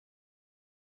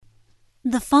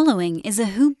The following is a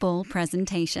Hoop Ball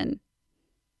presentation.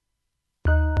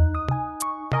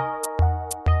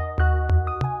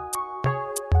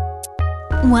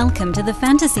 Welcome to the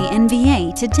Fantasy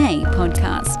NBA Today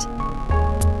podcast.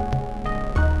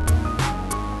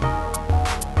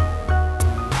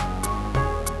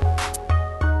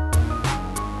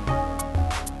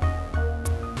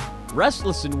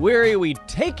 Restless and weary, we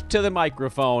take to the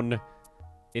microphone.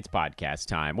 It's podcast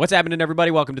time. What's happening, everybody?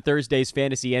 Welcome to Thursday's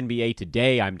Fantasy NBA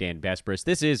Today. I'm Dan Besbris.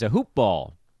 This is a Hoop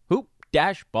Ball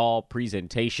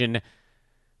presentation.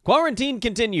 Quarantine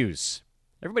continues.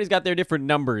 Everybody's got their different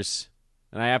numbers,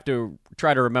 and I have to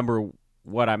try to remember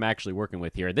what I'm actually working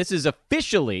with here. This is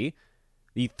officially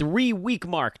the 3-week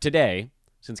mark today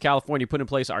since California put in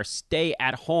place our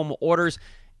stay-at-home orders,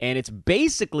 and it's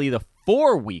basically the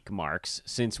 4-week marks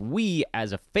since we,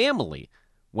 as a family,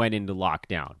 went into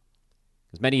lockdown.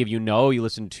 As many of you know, you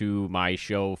listened to my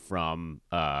show from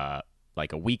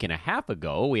like a week and a half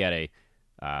ago. We had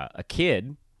a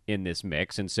kid in this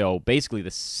mix, and so basically the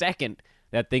second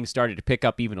that things started to pick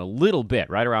up even a little bit,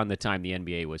 right around the time the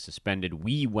NBA was suspended,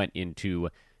 we went into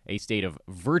a state of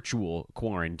virtual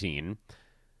quarantine.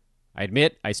 I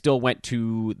admit, I still went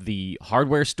to the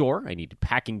hardware store. I needed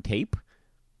packing tape,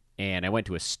 and I went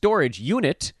to a storage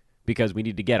unit because we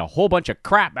needed to get a whole bunch of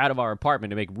crap out of our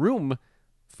apartment to make room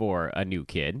for a new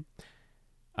kid.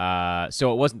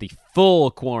 So it wasn't the full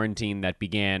quarantine that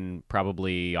began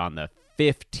probably on the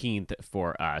 15th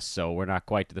for us, so we're not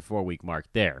quite to the 4-week mark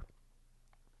there.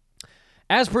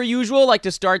 As per usual, I'd like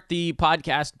to start the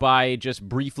podcast by just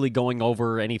briefly going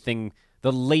over anything,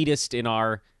 the latest in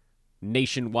our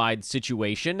nationwide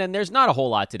situation, and there's not a whole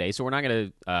lot today, so we're not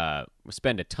going to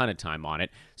spend a ton of time on it.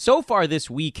 So far this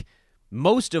week,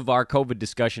 most of our COVID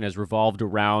discussion has revolved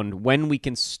around when we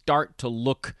can start to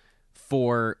look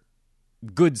for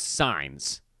good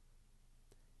signs.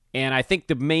 And I think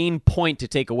the main point to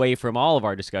take away from all of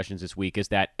our discussions this week is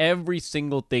that every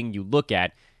single thing you look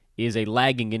at is a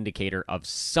lagging indicator of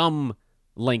some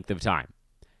length of time.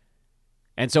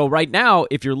 And so right now,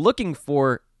 if you're looking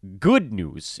for good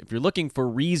news, if you're looking for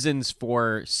reasons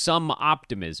for some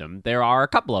optimism, there are a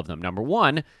couple of them. Number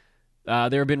one,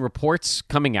 there have been reports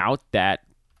coming out that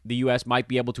the U.S. might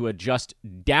be able to adjust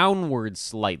downward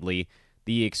slightly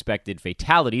the expected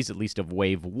fatalities, at least of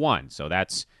Wave 1. So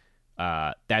that's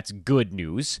good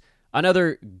news.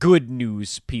 Another good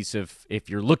news piece of, if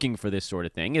you're looking for this sort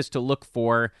of thing, is to look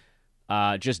for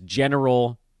just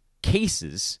general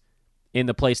cases in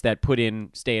the place that put in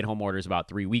stay-at-home orders about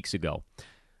 3 weeks ago.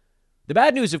 The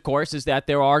bad news, of course, is that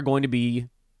there are going to be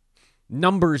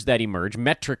numbers that emerge,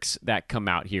 metrics that come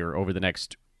out here over the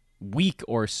next week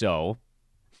or so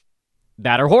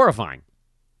that are horrifying.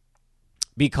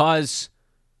 Because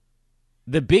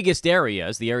the biggest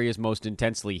areas, the areas most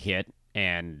intensely hit,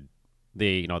 and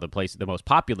the most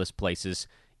populous places,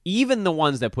 even the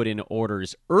ones that put in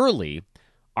orders early,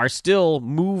 are still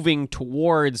moving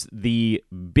towards the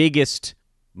biggest,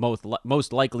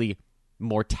 most likely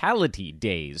mortality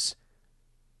days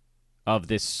of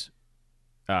this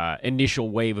initial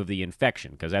wave of the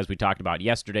infection, because as we talked about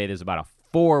yesterday, there's about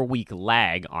a 4-week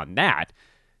lag on that.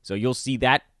 So you'll see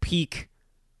that peak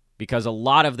because a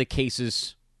lot of the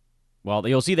cases, well,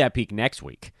 you'll see that peak next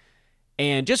week.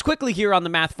 And just quickly here on the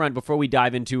math front, before we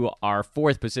dive into our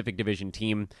 4th Pacific Division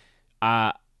team,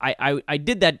 I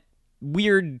did that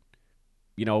weird,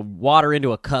 water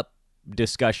into a cup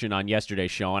discussion on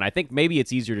yesterday's show, and I think maybe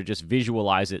it's easier to just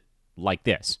visualize it like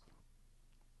this.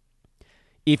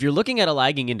 If you're looking at a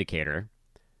lagging indicator,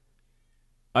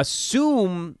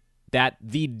 assume that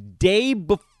the day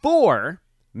before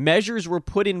measures were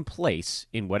put in place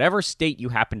in whatever state you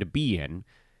happen to be in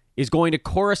is going to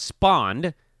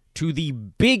correspond to the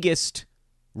biggest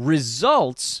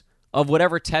results of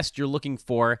whatever test you're looking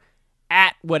for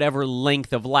at whatever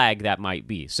length of lag that might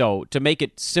be. So to make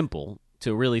it simple,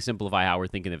 to really simplify how we're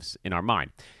thinking of this in our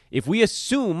mind, if we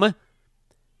assume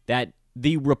that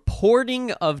the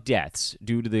reporting of deaths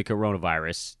due to the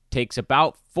coronavirus takes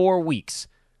about 4 weeks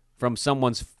from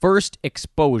someone's first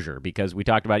exposure, because we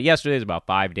talked about it yesterday, there's about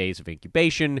 5 days of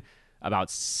incubation, about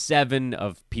 7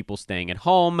 of people staying at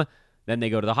home, then they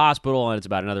go to the hospital, and it's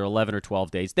about another 11 or 12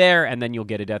 days there, and then you'll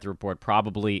get a death report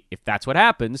probably, if that's what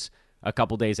happens, a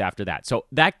couple days after that. So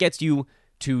that gets you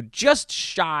to just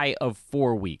shy of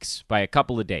 4 weeks by a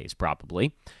couple of days,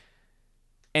 probably.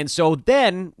 And so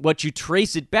then, what you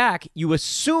trace it back, you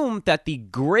assume that the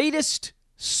greatest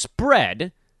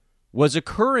spread was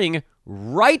occurring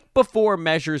right before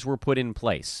measures were put in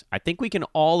place. I think we can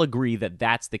all agree that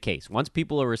that's the case. Once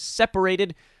people are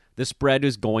separated, the spread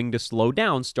is going to slow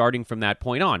down starting from that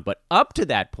point on. But up to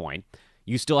that point,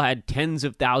 you still had tens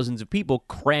of thousands of people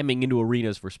cramming into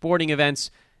arenas for sporting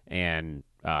events and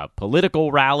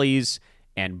political rallies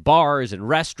and bars and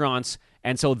restaurants.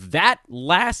 And so that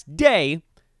last day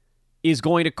is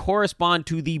going to correspond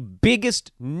to the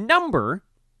biggest number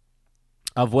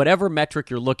of whatever metric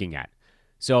you're looking at.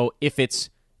 So if it's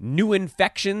new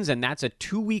infections and that's a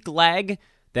 2-week lag,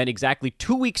 then exactly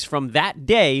 2 weeks from that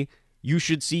day, you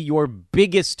should see your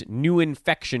biggest new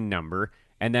infection number,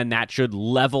 and then that should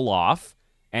level off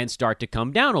and start to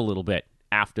come down a little bit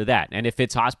after that. And if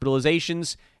it's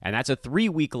hospitalizations and that's a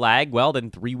 3-week lag, well,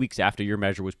 then 3 weeks after your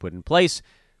measure was put in place,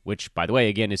 which, by the way,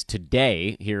 again, is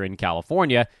today here in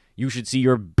California, you should see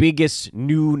your biggest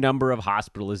new number of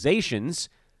hospitalizations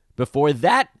before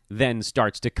that then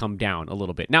starts to come down a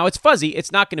little bit. Now, it's fuzzy.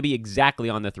 It's not going to be exactly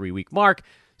on the 3-week mark,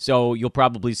 so you'll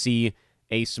probably see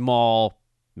a small,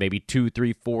 maybe 2,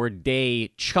 3, 4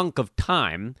 day chunk of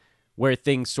time where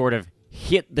things sort of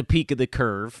hit the peak of the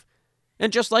curve.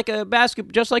 And just like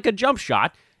a jump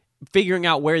shot, figuring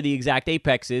out where the exact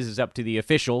apex is up to the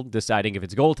official deciding if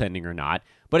it's goaltending or not.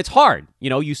 But it's hard.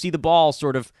 You see the ball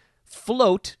sort of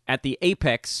float at the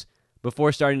apex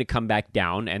before starting to come back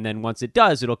down. And then once it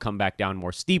does, it'll come back down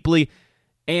more steeply.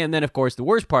 And then, of course, the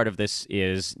worst part of this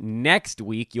is next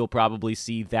week, you'll probably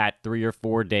see that 3 or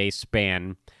 4 day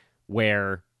span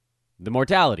where the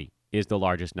mortality is the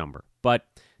largest number. But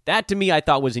that, to me, I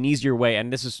thought was an easier way.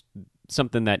 And this is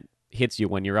something that hits you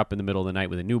when you're up in the middle of the night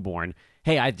with a newborn.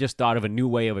 Hey, I just thought of a new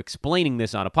way of explaining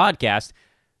this on a podcast.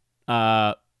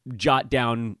 Jot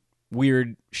down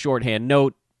weird shorthand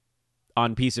note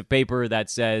on piece of paper that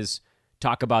says,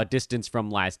 talk about distance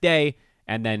from last day,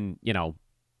 and then,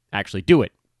 actually do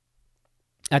it.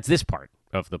 That's this part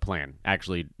of the plan,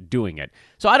 actually doing it.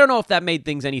 So I don't know if that made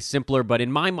things any simpler, but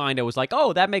in my mind, I was like,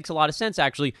 oh, that makes a lot of sense,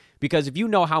 actually, because if you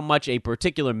know how much a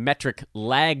particular metric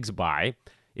lags by,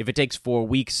 if it takes 4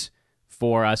 weeks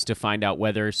for us to find out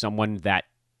whether someone that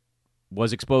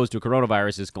was exposed to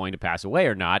coronavirus is going to pass away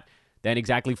or not, then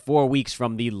exactly 4 weeks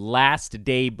from the last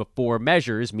day before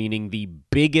measures, meaning the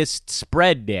biggest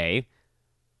spread day,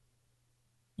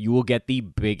 you will get the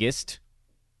biggest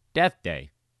death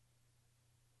day,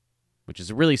 which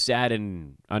is a really sad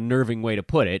and unnerving way to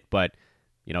put it, but,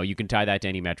 you can tie that to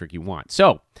any metric you want.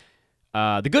 So,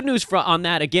 the good news on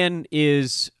that, again,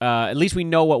 is at least we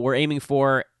know what we're aiming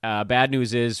for. Bad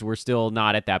news is we're still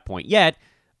not at that point yet.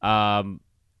 And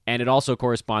it also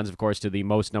corresponds, of course, to the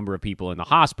most number of people in the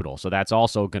hospital. So that's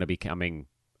also going to be coming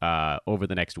over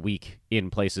the next week in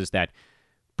places that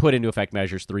put into effect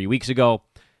measures 3 weeks ago.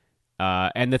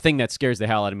 And the thing that scares the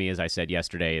hell out of me, as I said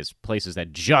yesterday, is places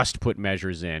that just put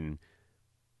measures in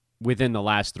within the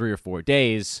last 3 or 4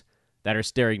 days that are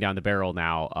staring down the barrel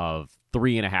now of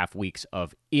 3.5 weeks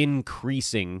of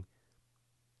increasing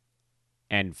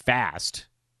fast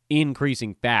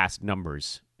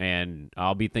numbers. And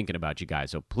I'll be thinking about you guys.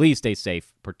 So please stay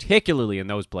safe, particularly in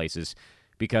those places,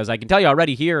 because I can tell you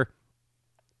already here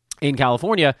in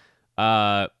California,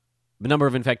 the number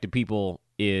of infected people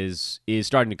is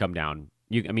starting to come down.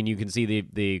 You can see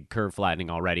the curve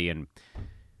flattening already, and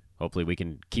hopefully we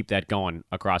can keep that going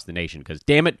across the nation, because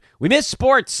damn it, we miss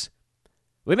sports.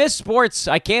 We miss sports.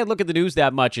 I can't look at the news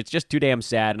that much. It's just too damn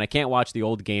sad, and I can't watch the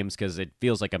old games because it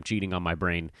feels like I'm cheating on my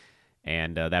brain.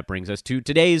 And that brings us to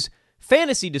today's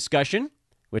fantasy discussion,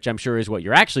 which I'm sure is what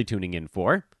you're actually tuning in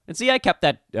for. And see, I kept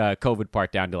that COVID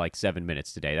part down to like 7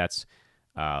 minutes today. That's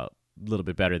a little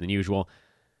bit better than usual.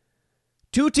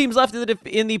 2 teams left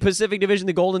in the Pacific Division,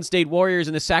 the Golden State Warriors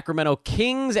and the Sacramento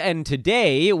Kings. And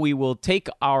today we will take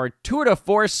our tour de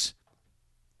force.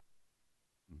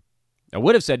 I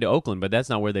would have said to Oakland, but that's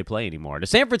not where they play anymore. To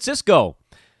San Francisco,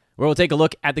 where we'll take a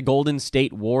look at the Golden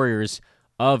State Warriors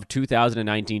of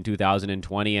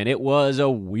 2019-2020, and it was a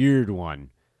weird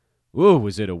one. Ooh,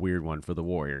 was it a weird one for the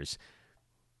Warriors.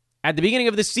 At the beginning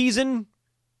of the season,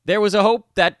 there was a hope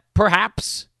that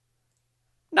perhaps,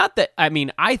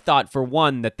 I thought for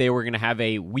one that they were going to have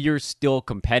a we're still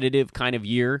competitive kind of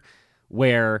year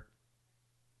where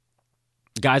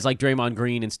guys like Draymond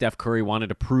Green and Steph Curry wanted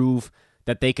to prove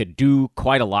that they could do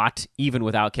quite a lot, even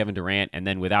without Kevin Durant and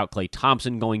then without Klay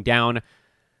Thompson going down.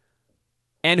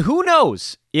 And who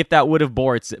knows if that would have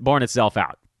borne itself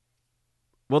out.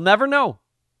 We'll never know.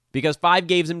 Because 5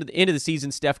 games into the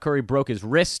season, Steph Curry broke his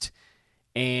wrist.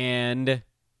 And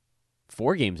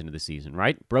 4 games into the season,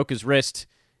 right? Broke his wrist.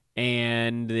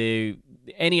 And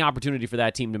any opportunity for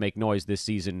that team to make noise this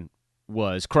season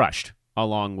was crushed,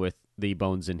 along with the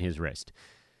bones in his wrist.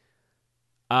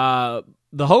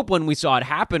 The hope when we saw it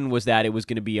happen was that it was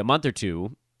going to be a month or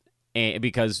two,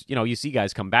 because, you see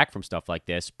guys come back from stuff like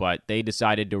this, but they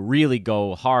decided to really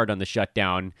go hard on the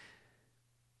shutdown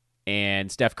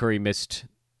and Steph Curry missed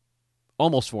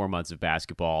almost 4 months of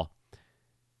basketball.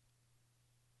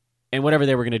 And whatever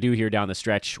they were going to do here down the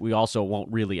stretch, we also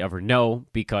won't really ever know,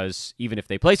 because even if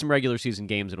they play some regular season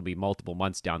games, it'll be multiple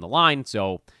months down the line.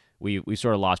 So we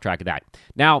sort of lost track of that.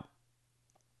 Now,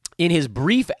 in his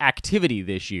brief activity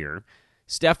this year,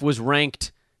 Steph was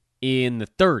ranked in the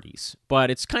 30s,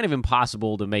 but it's kind of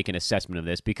impossible to make an assessment of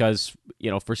this because,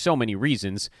 for so many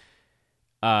reasons.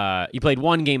 He played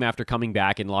one game after coming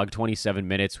back and logged 27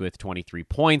 minutes with 23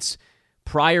 points.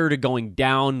 Prior to going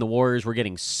down, the Warriors were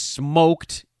getting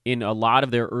smoked in a lot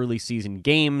of their early season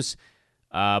games,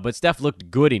 but Steph looked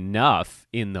good enough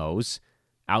in those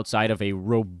outside of a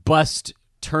robust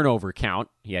turnover count.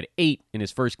 He had 8 in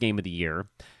his first game of the year.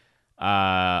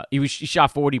 He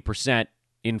shot 40%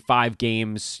 in 5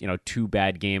 games. 2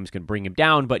 bad games can bring him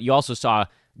down, but you also saw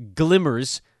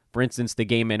glimmers. For instance, the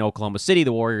game in Oklahoma City,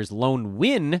 the Warriors' lone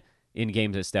win in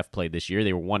games that Steph played this year.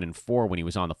 They were 1-4 when he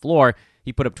was on the floor.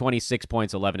 He put up 26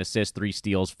 points, 11 assists, 3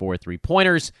 steals, 4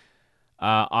 3-pointers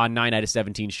on 9 out of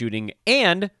 17 shooting.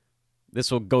 And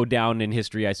this will go down in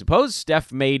history, I suppose.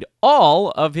 Steph made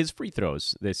all of his free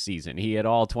throws this season. He had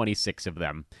all 26 of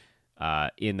them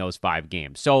in those 5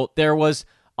 games. So there was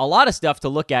a lot of stuff to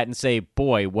look at and say,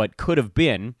 boy, what could have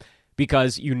been,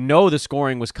 because the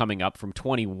scoring was coming up from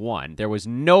 21. There was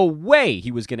no way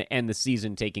he was going to end the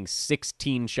season taking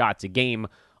 16 shots a game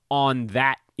on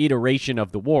that iteration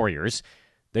of the Warriors.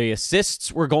 The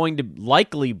assists were going to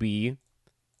likely be,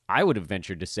 I would have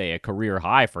ventured to say, a career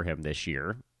high for him this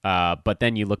year. But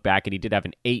then you look back and he did have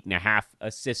an 8.5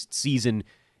 assist season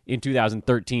in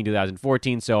 2013,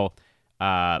 2014. So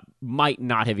might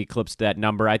not have eclipsed that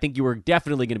number. I think you were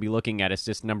definitely going to be looking at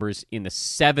assist numbers in the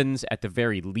 7s at the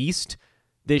very least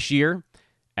this year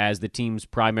as the team's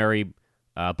primary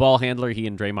ball handler. He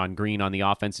and Draymond Green on the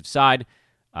offensive side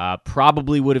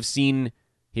probably would have seen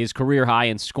his career high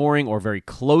in scoring or very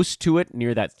close to it,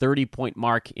 near that 30-point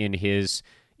mark in his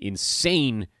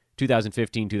insane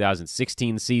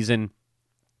 2015-2016 season.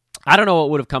 I don't know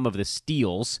what would have come of the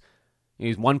steals. He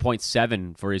was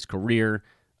 1.7 for his career.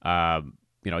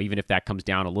 Even if that comes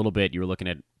down a little bit, you're looking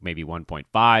at maybe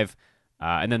 1.5.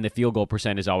 And then the field goal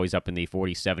percent is always up in the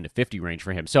 47 to 50 range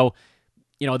for him. So,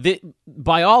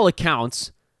 by all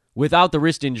accounts, without the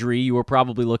wrist injury, you were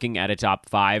probably looking at a top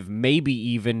 5, maybe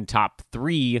even top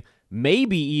 3,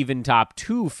 maybe even top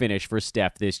 2 finish for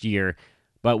Steph this year.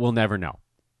 But we'll never know.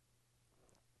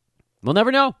 We'll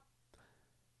never know.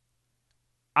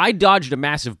 I dodged a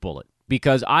massive bullet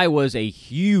because I was a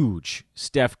huge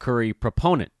Steph Curry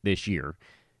proponent this year.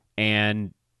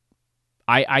 And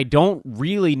I don't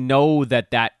really know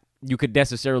that you could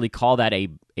necessarily call that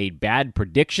a bad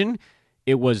prediction.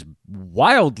 It was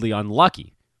wildly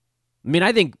unlucky. I mean,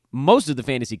 I think most of the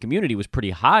fantasy community was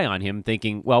pretty high on him,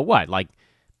 thinking, well, what?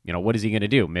 What is he going to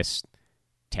do? Miss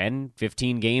 10,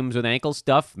 15 games with ankle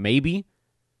stuff? Maybe.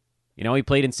 He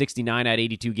played in 69 out of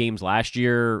 82 games last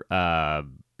year.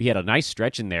 He had a nice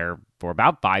stretch in there for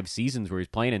about 5 seasons where he's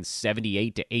playing in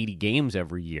 78 to 80 games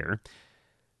every year.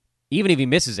 Even if he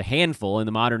misses a handful in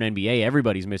the modern NBA,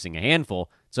 everybody's missing a handful.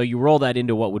 So you roll that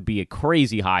into what would be a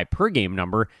crazy high per game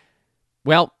number.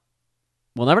 Well,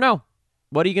 we'll never know.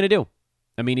 What are you going to do?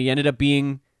 I mean, he ended up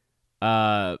being,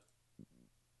 I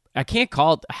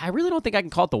really don't think I can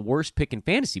call it the worst pick in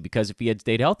fantasy, because if he had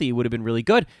stayed healthy, he would have been really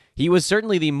good. He was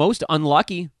certainly the most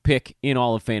unlucky pick in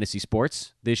all of fantasy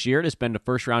sports this year to spend a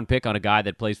first-round pick on a guy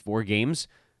that plays 4 games.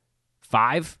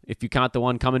 5, if you count the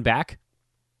one coming back.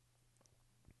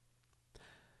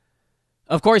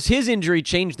 Of course, his injury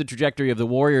changed the trajectory of the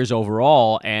Warriors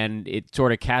overall, and it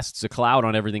sort of casts a cloud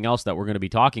on everything else that we're going to be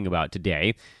talking about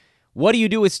today. What do you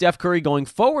do with Steph Curry going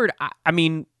forward? I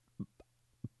mean,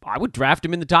 I would draft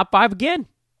him in the top 5 again.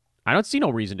 I don't see no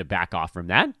reason to back off from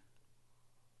that.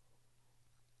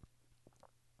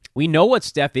 We know what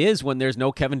Steph is when there's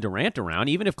no Kevin Durant around.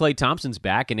 Even if Klay Thompson's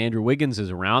back and Andrew Wiggins is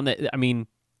around,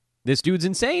 this dude's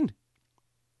insane.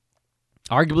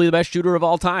 Arguably the best shooter of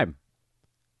all time.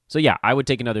 So yeah, I would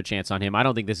take another chance on him. I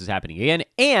don't think this is happening again.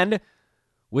 And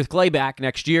with Klay back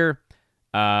next year,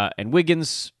 and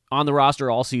Wiggins on the roster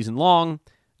all season long,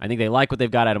 I think they like what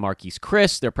they've got out of Marquise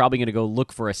Chris. They're probably going to go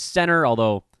look for a center,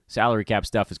 although salary cap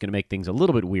stuff is going to make things a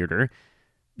little bit weirder.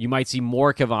 You might see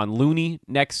more Kevon Looney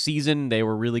next season. They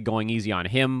were really going easy on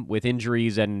him with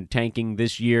injuries and tanking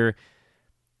this year.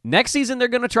 Next season, they're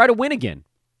going to try to win again.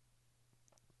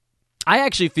 I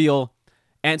actually feel,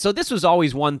 and so this was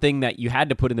always one thing that you had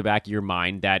to put in the back of your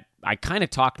mind that I kind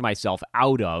of talked myself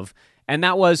out of, and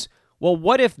that was, well,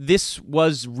 what if this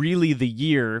was really the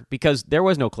year, because there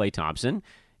was no Klay Thompson,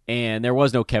 and there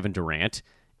was no Kevin Durant,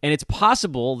 and it's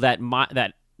possible that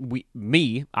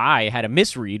I had a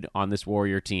misread on this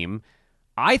Warrior team.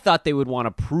 I thought they would want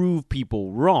to prove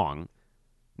people wrong.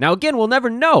 Now, again, we'll never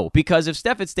know, because if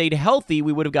Steph had stayed healthy,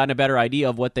 we would have gotten a better idea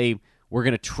of what they were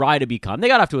going to try to become. They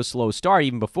got off to a slow start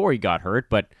even before he got hurt,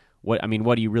 but what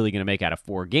are you really going to make out of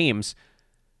 4 games?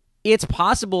 It's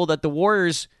possible that the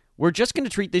Warriors were just going to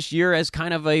treat this year as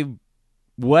kind of a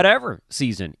whatever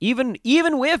season, even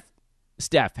with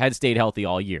Steph had stayed healthy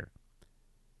all year.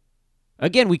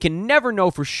 Again, we can never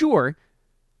know for sure,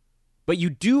 but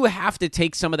you do have to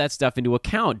take some of that stuff into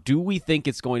account. Do we think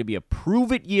it's going to be a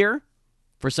prove-it year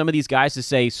for some of these guys to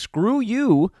say, screw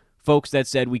you, folks that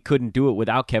said we couldn't do it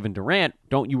without Kevin Durant?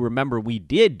 Don't you remember we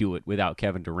did do it without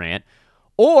Kevin Durant?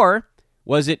 Or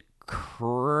was it,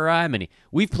 criminy,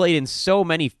 we've played in so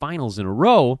many finals in a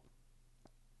row,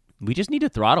 we just need to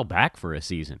throttle back for a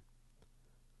season.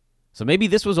 So maybe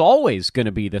this was always going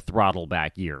to be the throttle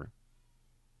back year.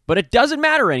 But it doesn't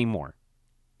matter anymore,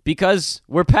 because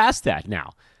we're past that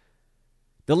now.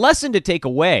 The lesson to take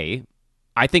away,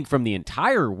 I think, from the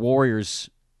entire Warriors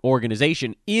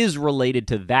organization is related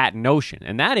to that notion.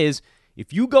 And that is,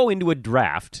 if you go into a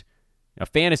draft, a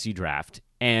fantasy draft,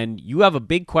 and you have a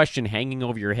big question hanging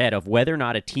over your head of whether or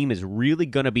not a team is really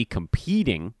going to be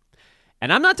competing,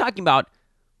 and I'm not talking about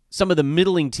some of the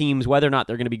middling teams, whether or not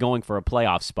they're going to be going for a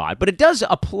playoff spot, but it does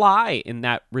apply in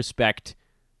that respect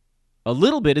a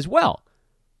little bit as well.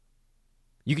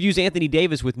 You could use Anthony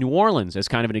Davis with New Orleans as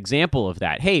kind of an example of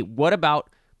that. Hey,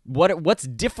 what's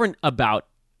different about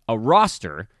a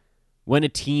roster when a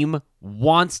team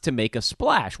wants to make a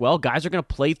splash? Well, guys are going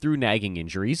to play through nagging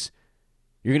injuries.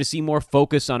 You're going to see more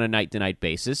focus on a night-to-night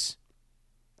basis.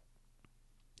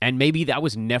 And maybe that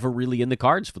was never really in the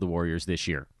cards for the Warriors this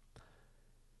year.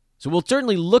 So we'll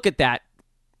certainly look at that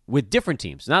with different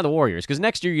teams, not the Warriors, because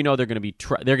next year, they're going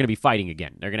to be fighting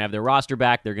again. They're going to have their roster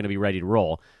back. They're going to be ready to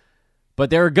roll. But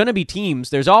there are going to be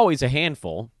teams. There's always a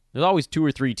handful. There's always 2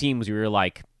 or 3 teams where you're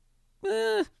like,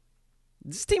 does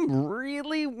this team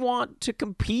really want to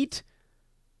compete?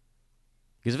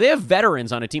 Because if they have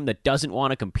veterans on a team that doesn't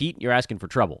want to compete, you're asking for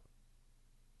trouble.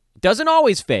 It doesn't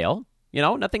always fail.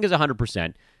 Nothing is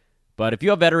 100%. But if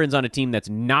you have veterans on a team that's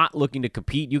not looking to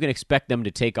compete, you can expect them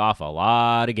to take off a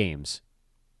lot of games.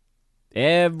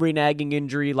 Every nagging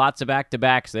injury, lots of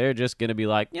back-to-backs, they're just going to be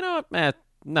like, not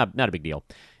a big deal.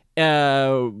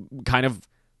 Kind of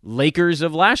Lakers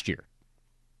of last year.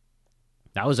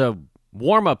 That was a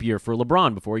warm-up year for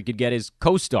LeBron before he could get his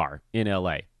co-star in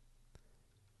L.A.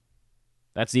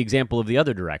 That's the example of the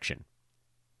other direction.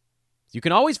 You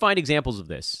can always find examples of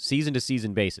this,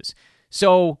 season-to-season basis.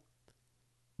 So,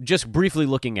 just briefly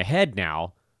looking ahead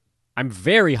now, I'm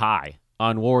very high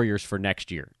on Warriors for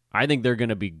next year. I think they're going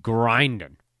to be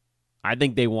grinding. I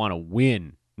think they want to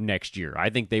win next year. I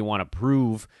think they want to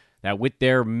prove that with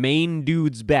their main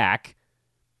dudes back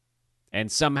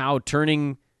and somehow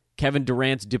turning Kevin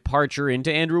Durant's departure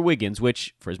into Andrew Wiggins,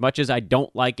 which, for as much as I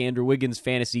don't like Andrew Wiggins'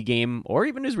 fantasy game or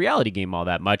even his reality game all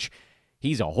that much,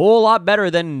 he's a whole lot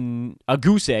better than a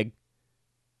goose egg.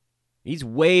 He's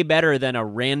way better than a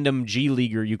random G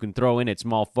Leaguer you can throw in at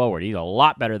small forward. He's a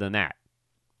lot better than that.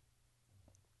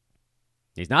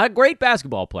 He's not a great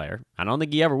basketball player. I don't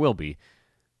think he ever will be.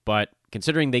 But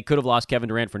considering they could have lost Kevin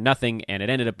Durant for nothing and it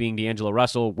ended up being D'Angelo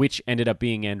Russell, which ended up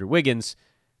being Andrew Wiggins,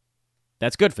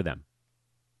 that's good for them.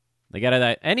 They got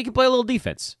that, and he can play a little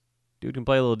defense. Dude can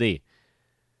play a little D.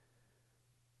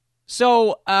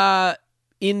 So,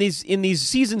 in these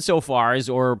seasons so far,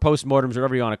 or postmortems,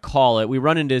 whatever you want to call it, we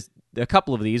run into a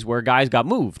couple of these where guys got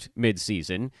moved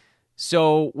mid-season.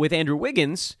 So, with Andrew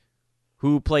Wiggins,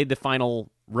 who played the final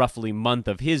roughly month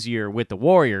of his year with the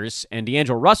Warriors, and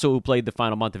D'Angelo Russell, who played the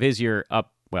final month of his year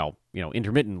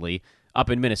intermittently up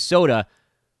in Minnesota,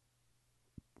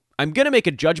 I'm going to make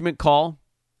a judgment call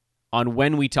on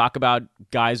when we talk about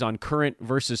guys on current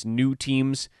versus new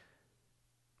teams.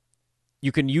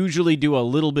 You can usually do a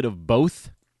little bit of both.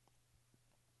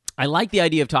 I like the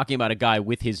idea of talking about a guy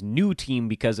with his new team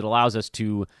because it allows us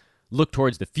to look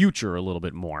towards the future a little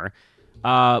bit more.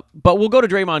 But we'll go to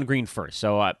Draymond Green first,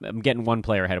 so I'm getting one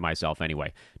player ahead of myself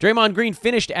anyway. Draymond Green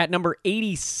finished at number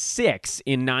 86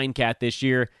 in 9-Cat this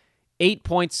year. 8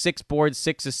 points, 6 boards,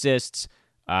 6 assists,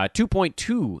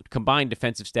 2.2 combined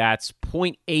defensive stats,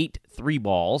 0.8 three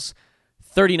balls,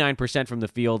 39% from the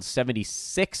field,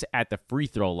 76 at the free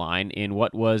throw line in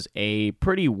what was a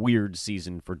pretty weird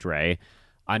season for Dre.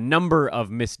 A number of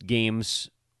missed games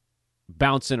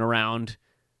bouncing around.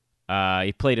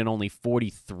 He played in only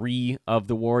 43 of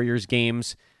the Warriors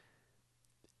games.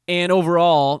 And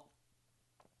overall,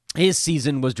 his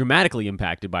season was dramatically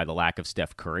impacted by the lack of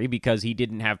Steph Curry because he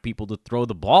didn't have people to throw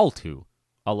the ball to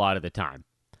a lot of the time.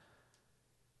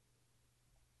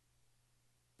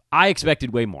 I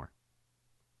expected way more.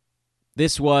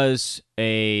 This was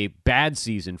a bad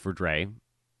season for Dre.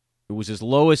 It was his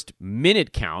lowest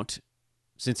minute count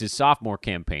since his sophomore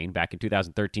campaign back in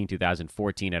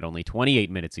 2013-2014 at only 28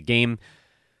 minutes a game.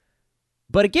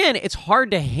 But again, it's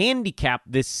hard to handicap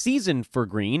this season for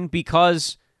Green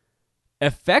because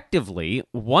effectively,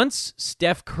 once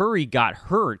Steph Curry got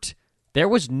hurt, there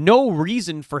was no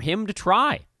reason for him to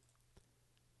try.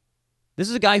 This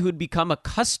is a guy who'd become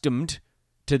accustomed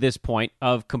to this point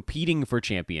of competing for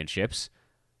championships.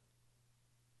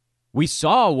 We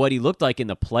saw what he looked like in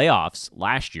the playoffs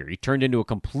last year. He turned into a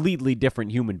completely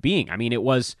different human being. I mean, it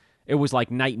was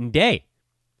like night and day.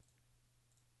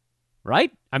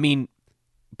 Right? I mean,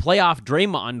 playoff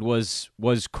Draymond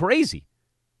was crazy.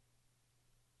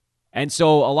 And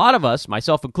so a lot of us,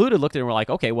 myself included, looked at it and were like,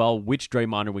 okay, well, which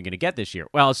Draymond are we going to get this year?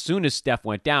 Well, as soon as Steph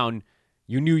went down,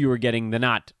 you knew you were getting the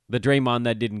Draymond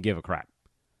that didn't give a crap.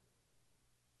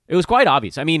 It was quite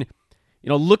obvious. I mean,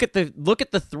 look at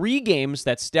the 3 games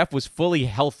that Steph was fully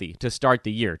healthy to start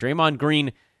the year. Draymond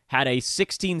Green had a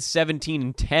 16, 17,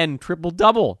 and 10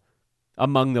 triple-double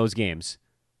among those games.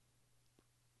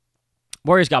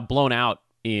 Warriors got blown out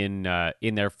in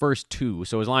their first 2,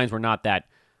 so his lines were not that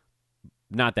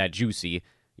juicy.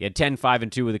 He had 10, 5,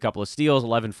 and 2 with a couple of steals,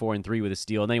 11, 4, and 3 with a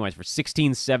steal, and then he went for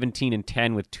 16, 17, and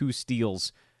 10 with 2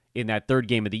 steals in that third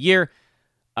game of the year.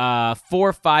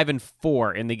 4, 5, and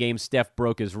 4 in the game Steph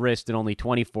broke his wrist in only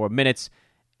 24 minutes.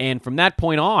 And from that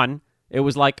point on, it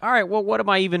was like, all right, well, what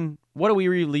are we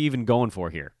really even going for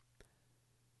here?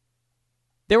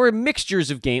 There were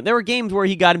mixtures of games. There were games where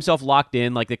he got himself locked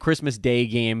in, like the Christmas Day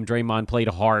game, Draymond played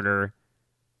harder.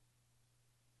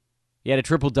 He had a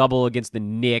triple-double against the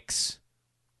Knicks.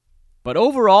 But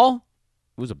overall,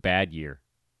 it was a bad year.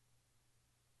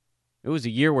 It was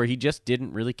a year where he just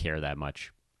didn't really care that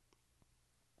much.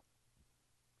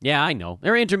 Yeah, I know.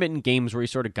 There are intermittent games where he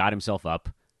sort of got himself up.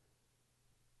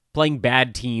 Playing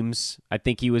bad teams, I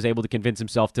think he was able to convince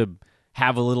himself to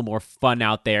have a little more fun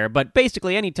out there. But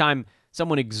basically, anytime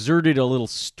someone exerted a little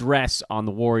stress on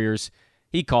the Warriors,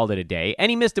 he called it a day.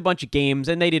 And he missed a bunch of games,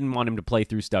 and they didn't want him to play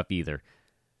through stuff either.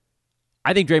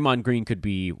 I think Draymond Green could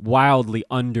be wildly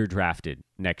underdrafted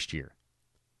next year.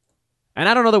 And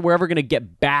I don't know that we're ever going to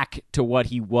get back to what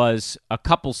he was a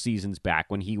couple seasons back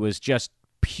when he was just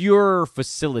pure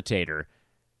facilitator. I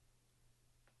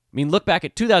mean, look back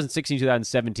at 2016,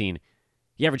 2017.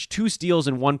 He averaged 2 steals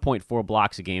and 1.4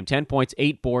 blocks a game, 10 points,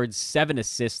 8 boards, 7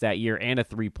 assists that year, and a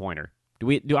 3-pointer.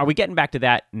 Are we getting back to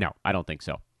that? No, I don't think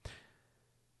so.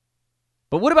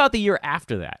 But what about the year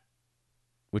after that,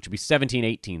 which would be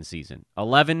 17-18 season?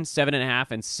 11, 7.5,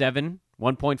 and 7,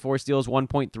 1.4 steals,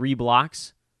 1.3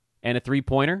 blocks, and a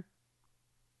 3-pointer?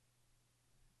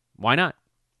 Why not?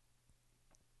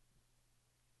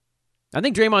 I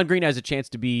think Draymond Green has a chance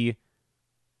to be,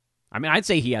 I'd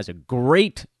say he has a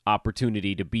great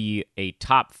opportunity to be a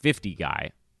top 50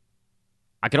 guy.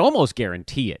 I could almost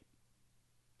guarantee it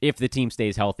if the team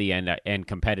stays healthy and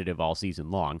competitive all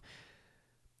season long.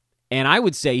 And I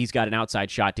would say he's got an outside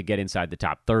shot to get inside the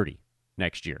top 30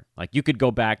 next year. Like, you could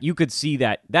go back, you could see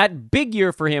that big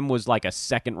year for him was like a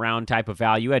second round type of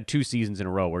value. He had 2 seasons in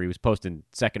a row where he was posting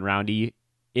second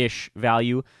round-ish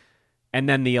value. And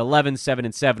then the 11, 7,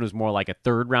 and 7 was more like a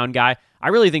third-round guy. I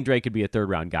really think Drake could be a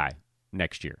third-round guy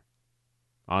next year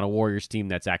on a Warriors team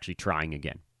that's actually trying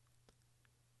again.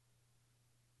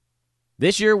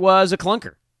 This year was a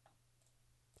clunker.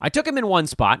 I took him in one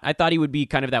spot. I thought he would be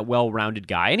kind of that well-rounded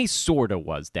guy, and he sort of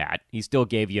was that. He still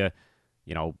gave you,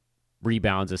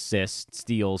 rebounds, assists,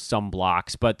 steals, some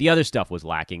blocks, but the other stuff was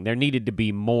lacking. There needed to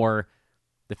be more.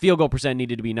 The field goal percent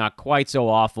needed to be not quite so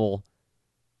awful.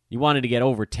 You wanted to get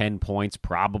over 10 points,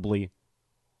 probably.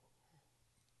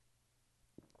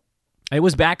 It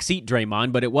was backseat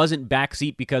Draymond, but it wasn't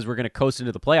backseat because we're going to coast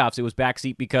into the playoffs. It was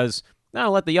backseat because,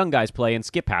 let the young guys play and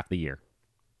skip half the year.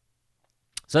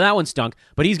 So that one stunk,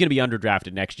 but he's going to be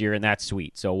underdrafted next year, and that's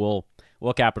sweet. So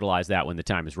we'll capitalize that when the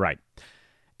time is right.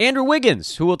 Andrew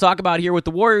Wiggins, who we'll talk about here with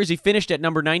the Warriors, he finished at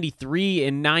number 93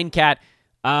 in 9-cat.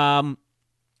 After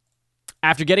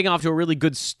getting off to a really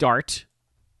good start,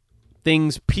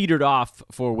 things petered off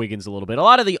for Wiggins a little bit. A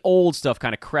lot of the old stuff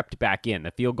kind of crept back in.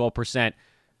 The field goal percent,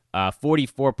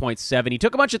 44.7. He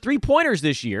took a bunch of three-pointers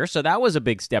this year, so that was a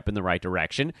big step in the right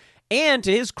direction. And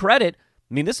to his credit,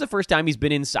 this is the first time he's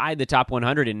been inside the top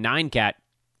 100 in 9-cat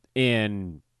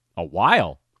in a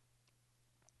while.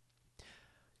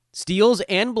 Steals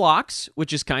and blocks,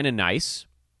 which is kind of nice.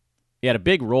 He had a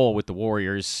big role with the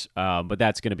Warriors, but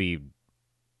that's going to be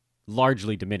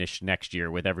largely diminished next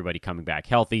year with everybody coming back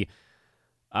healthy.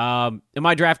 Am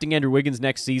I drafting Andrew Wiggins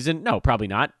next season? No, probably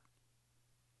not.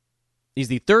 He's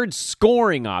the third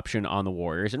scoring option on the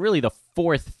Warriors and really the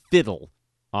fourth fiddle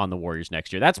on the Warriors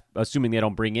next year. That's assuming they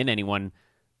don't bring in anyone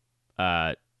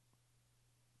to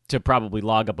probably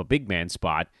log up a big man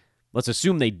spot. Let's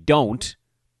assume they don't.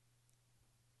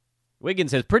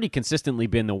 Wiggins has pretty consistently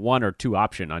been the 1 or 2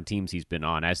 option on teams he's been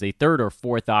on. As the third or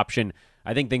fourth option,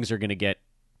 I think things are going to get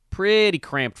pretty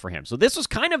cramped for him. So this was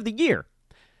kind of the year.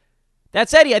 That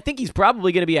said, I think he's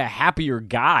probably going to be a happier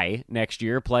guy next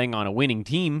year playing on a winning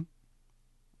team.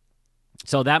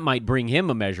 So that might bring him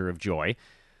a measure of joy.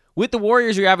 With the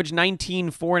Warriors, you average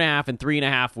 19, 4.5, and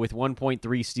 3.5 with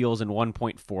 1.3 steals and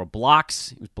 1.4 blocks.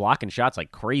 He was blocking shots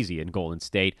like crazy in Golden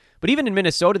State. But even in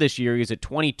Minnesota this year, he was at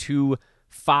 22,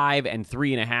 5, and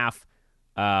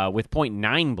 3.5 with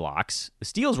 0.9 blocks. The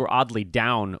steals were oddly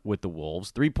down with the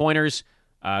Wolves. 3-pointers,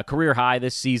 career high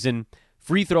this season.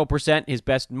 Free throw percent, his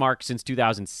best mark since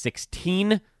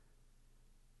 2016.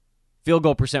 Field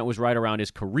goal percent was right around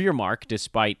his career mark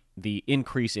despite the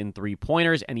increase in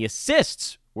 3-pointers. And the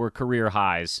assists were career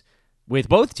highs with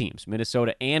both teams,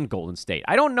 Minnesota and Golden State.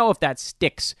 I don't know if that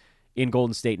sticks in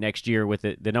Golden State next year with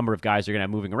the number of guys they're going to have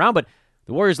moving around, but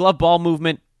the Warriors love ball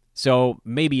movement, so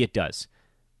maybe it does.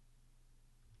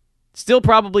 Still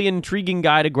probably an intriguing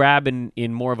guy to grab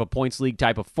in more of a points league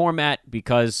type of format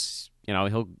because, you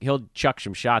know, he'll chuck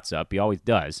some shots up. He always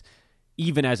does,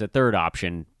 even as a third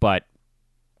option. But,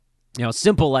 you know,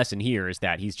 simple lesson here is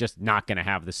that he's just not going to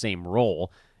have the same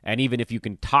role. And even if you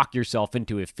can talk yourself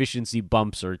into efficiency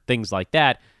bumps or things like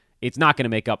that, it's not going to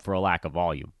make up for a lack of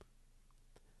volume.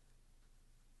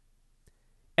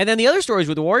 And then the other stories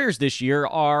with the Warriors this year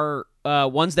are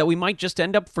ones that we might just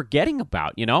end up forgetting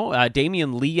about. You know,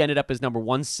 Damian Lee ended up as number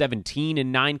 117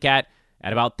 in 9-cat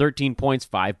at about 13 points,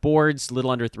 5 boards, little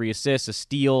under 3 assists, a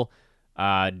steal,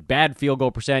 bad field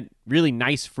goal percent, really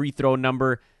nice free throw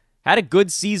number. Had a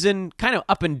good season, kind of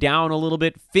up and down a little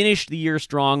bit. Finished the year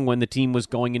strong when the team was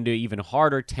going into even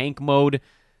harder tank mode.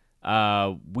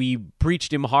 We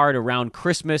preached him hard around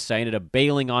Christmas. I ended up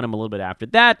bailing on him a little bit after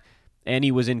that, and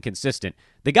he was inconsistent.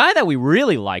 The guy that we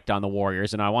really liked on the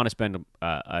Warriors, and I want to spend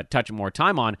a touch more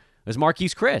time on, was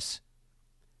Marquise Chriss,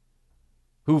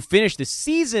 who finished the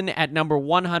season at number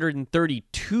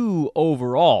 132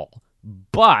 overall.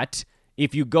 But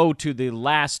if you go to the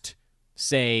last,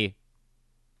 say,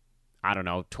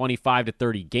 25 to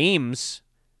 30 games,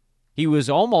 he was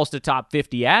almost a top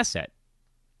 50 asset.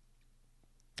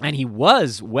 And he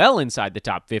was well inside the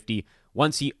top 50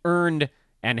 once he earned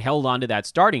and held on to that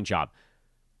starting job.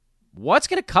 What's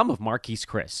going to come of Marquise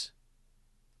Chriss?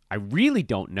 I really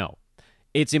don't know.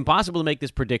 It's impossible to make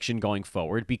this prediction going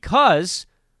forward because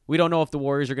we don't know if the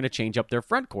Warriors are going to change up their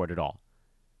front court at all.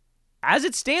 As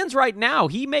it stands right now,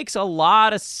 he makes a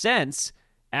lot of sense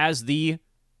as the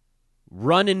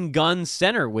run-and-gun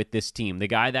center with this team, the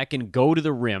guy that can go to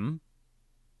the rim,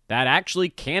 that actually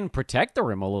can protect the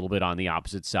rim a little bit on the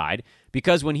opposite side,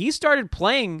 because when he started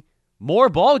playing more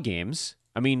ball games,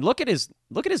 I mean, look at his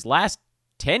last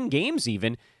 10 games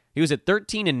even, he was at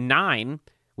 13-9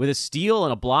 with a steal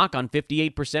and a block on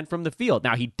 58% from the field.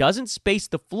 Now, he doesn't space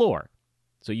the floor,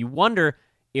 so you wonder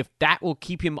if that will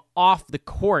keep him off the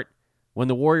court when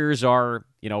the Warriors are,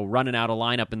 running out a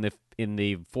lineup in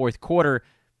the fourth quarter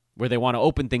where they want to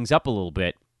open things up a little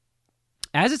bit.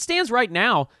 As it stands right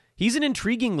now, he's an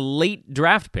intriguing late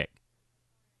draft pick.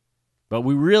 But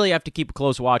we really have to keep a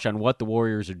close watch on what the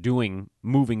Warriors are doing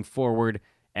moving forward,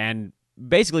 and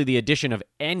basically the addition of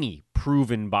any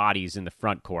proven bodies in the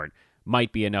front court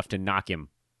might be enough to knock him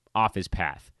off his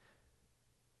path.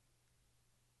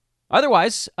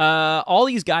 Otherwise, all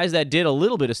these guys that did a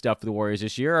little bit of stuff for the Warriors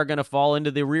this year are going to fall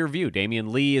into the rear view.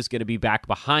 Damian Lee is going to be back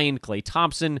behind Klay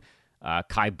Thompson.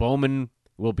 Kai Bowman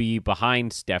will be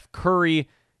behind Steph Curry.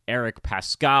 Eric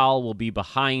Pascal will be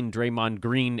behind Draymond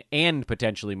Green and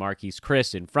potentially Marquise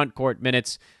Chriss in front court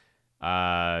minutes.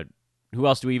 Who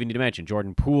else do we even need to mention?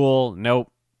 Jordan Poole?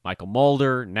 Nope. Michael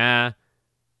Mulder? Nah.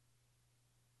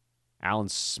 Alan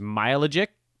Smilagic?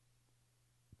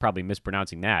 Probably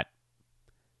mispronouncing that.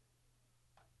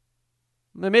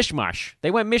 The mishmash.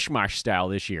 They went mishmash style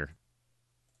this year.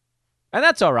 And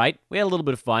that's all right. We had a little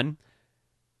bit of fun.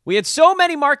 We had so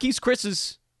many Marquise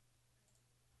Chris's.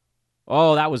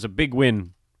 Oh, that was a big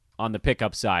win on the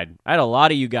pickup side. I had a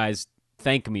lot of you guys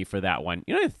thank me for that one.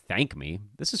 You don't have to thank me.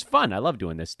 This is fun. I love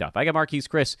doing this stuff. I got Marquise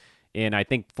Chriss in, I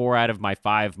think, 4 out of my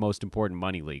 5 most important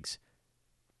money leagues.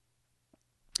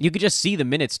 You could just see the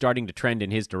minutes starting to trend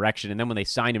in his direction, and then when they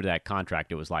signed him to that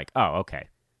contract, it was like, oh, okay.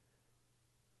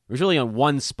 It was really on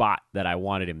one spot that I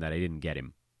wanted him that I didn't get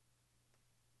him.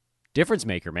 Difference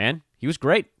maker, man. He was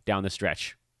great down the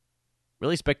stretch.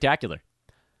 Really spectacular.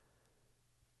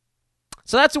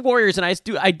 So that's the Warriors, and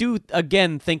I do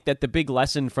again think that the big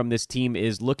lesson from this team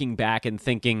is looking back and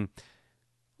thinking,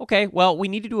 okay, well, we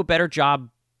need to do a better job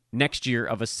next year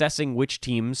of assessing which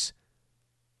teams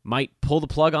might pull the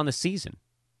plug on the season.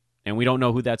 And we don't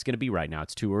know who that's going to be right now.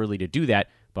 It's too early to do that,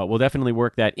 but we'll definitely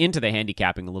work that into the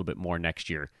handicapping a little bit more next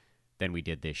year than we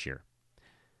did this year.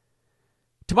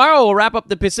 Tomorrow, we'll wrap up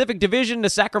the Pacific Division. The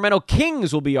Sacramento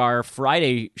Kings will be our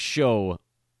Friday show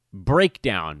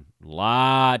breakdown. A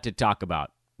lot to talk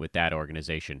about with that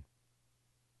organization.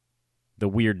 The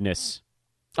weirdness.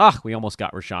 We almost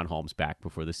got Richaun Holmes back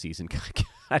before the season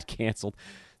got canceled.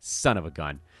 Son of a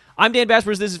gun. I'm Dan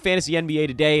Vespers. This is Fantasy NBA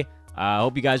Today. I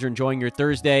hope you guys are enjoying your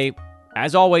Thursday.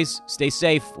 As always, stay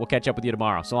safe. We'll catch up with you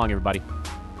tomorrow. So long, everybody.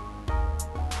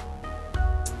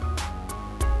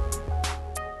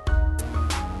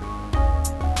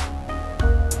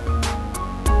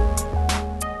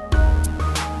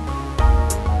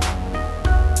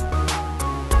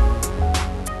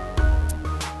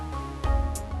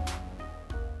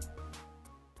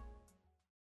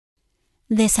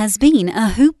 This has been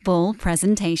a Hoop Ball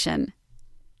presentation.